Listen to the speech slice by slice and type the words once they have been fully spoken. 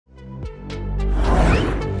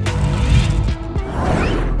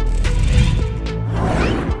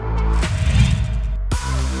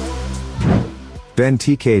Benn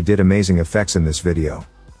TK did amazing effects in this video.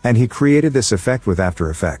 And he created this effect with After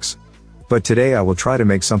Effects. But today I will try to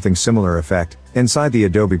make something similar effect, inside the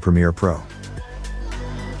Adobe Premiere Pro.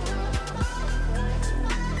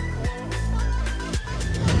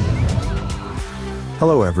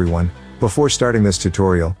 Hello everyone, before starting this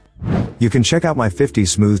tutorial, you can check out my 50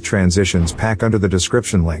 smooth transitions pack under the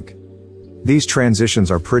description link. These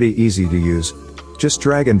transitions are pretty easy to use, just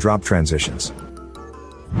drag and drop transitions.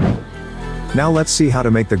 Now let's see how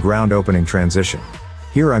to make the ground opening transition.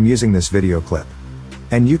 Here I'm using this video clip.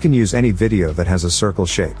 And you can use any video that has a circle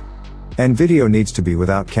shape. And video needs to be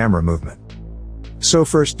without camera movement. So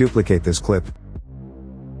first duplicate this clip.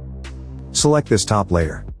 Select this top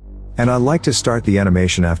layer. And I like to start the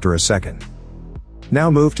animation after a second.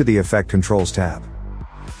 Now move to the Effect Controls tab.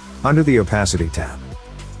 Under the Opacity tab,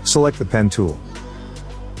 select the Pen tool.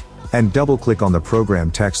 And double-click on the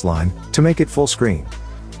program text line, to make it full screen.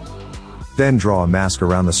 Then draw a mask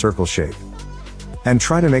around the circle shape. And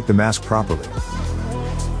try to make the mask properly.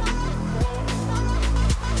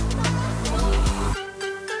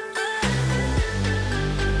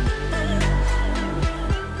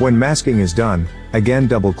 When masking is done, again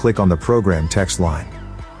double-click on the program text line.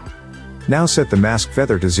 Now set the mask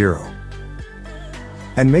feather to 0.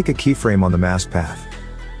 And make a keyframe on the mask path.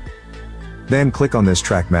 Then click on this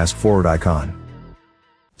track mask forward icon.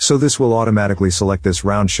 So this will automatically select this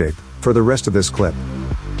round shape, for the rest of this clip.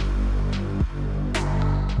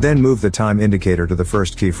 Then move the time indicator to the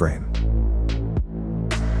first keyframe.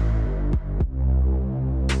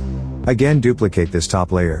 Again duplicate this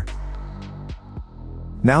top layer.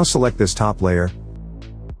 Now select this top layer.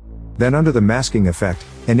 Then under the masking effect,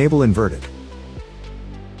 enable inverted.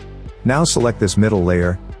 Now select this middle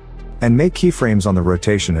layer, and make keyframes on the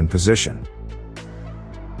rotation and position.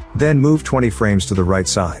 Then move 20 frames to the right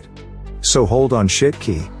side. So hold on Shift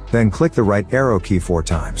key, then click the right arrow key 4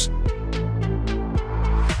 times.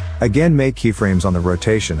 Again make keyframes on the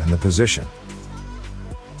rotation and the position.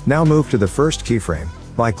 Now move to the first keyframe,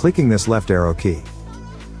 by clicking this left arrow key.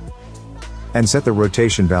 And set the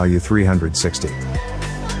rotation value 360.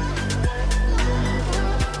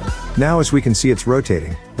 Now as we can see it's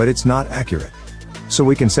rotating, but it's not accurate. So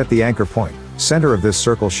we can set the anchor point, center of this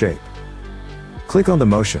circle shape. Click on the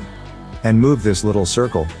motion. And move this little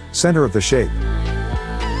circle, center of the shape.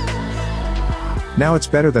 Now it's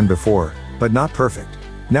better than before, but not perfect.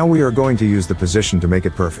 Now we are going to use the position to make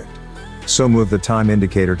it perfect. So move the time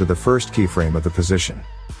indicator to the first keyframe of the position.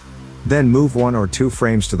 Then move 1 or 2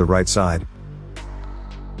 frames to the right side.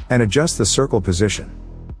 And adjust the circle position.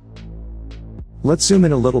 Let's zoom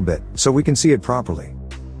in a little bit, so we can see it properly.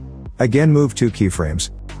 Again move 2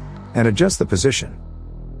 keyframes. And adjust the position.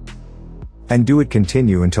 And do it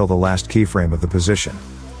continue until the last keyframe of the position.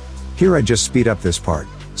 Here I just speed up this part,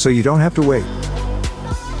 so you don't have to wait.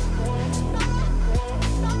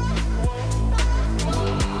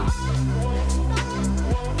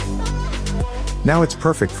 Now it's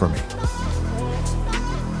perfect for me.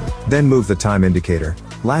 Then move the time indicator,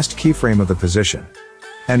 last keyframe of the position.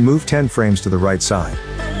 And move 10 frames to the right side.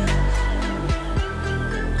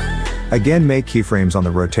 Again make keyframes on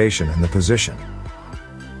the rotation and the position.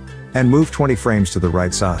 And move 20 frames to the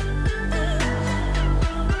right side.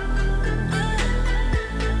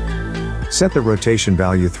 Set the rotation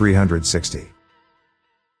value 360.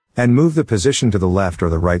 And move the position to the left or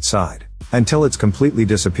the right side, until it's completely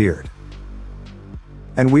disappeared.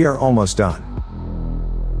 And we are almost done.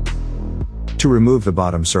 To remove the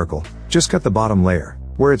bottom circle, just cut the bottom layer,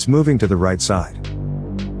 where it's moving to the right side.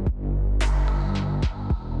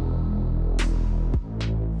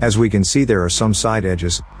 As we can see there are some side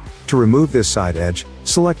edges. To remove this side edge,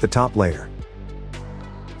 select the top layer.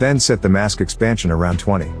 Then set the mask expansion around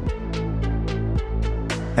 20.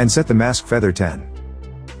 And set the mask feather 10.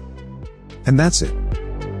 And that's it.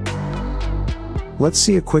 Let's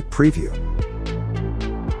see a quick preview.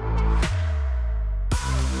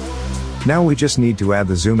 Now we just need to add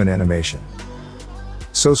the zoom in animation.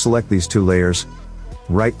 So select these 2 layers,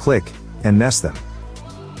 right click, and nest them.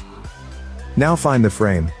 Now find the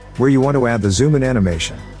frame, where you want to add the zoom in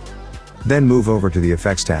animation. Then move over to the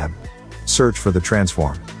Effects tab, search for the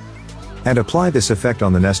transform. And apply this effect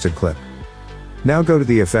on the nested clip. Now go to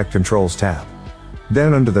the Effect Controls tab.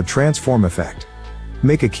 Then under the Transform effect,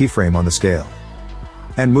 make a keyframe on the scale.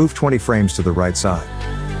 And move 20 frames to the right side.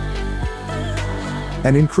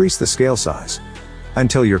 And increase the scale size,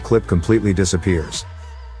 until your clip completely disappears.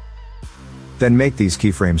 Then make these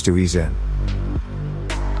keyframes to ease in.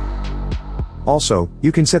 Also,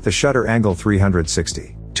 you can set the shutter angle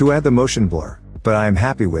 360. To add the motion blur, but I am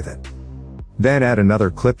happy with it. Then add another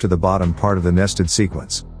clip to the bottom part of the nested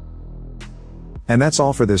sequence. And that's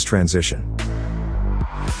all for this transition.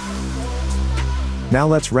 Now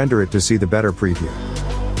let's render it to see the better preview.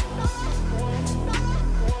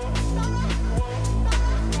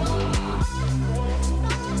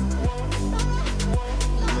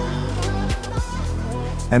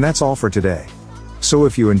 And that's all for today. So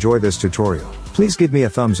if you enjoy this tutorial, please give me a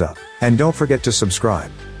thumbs up, and don't forget to subscribe.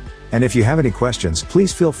 And if you have any questions,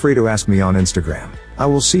 please feel free to ask me on Instagram. I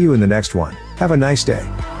will see you in the next one. Have a nice day.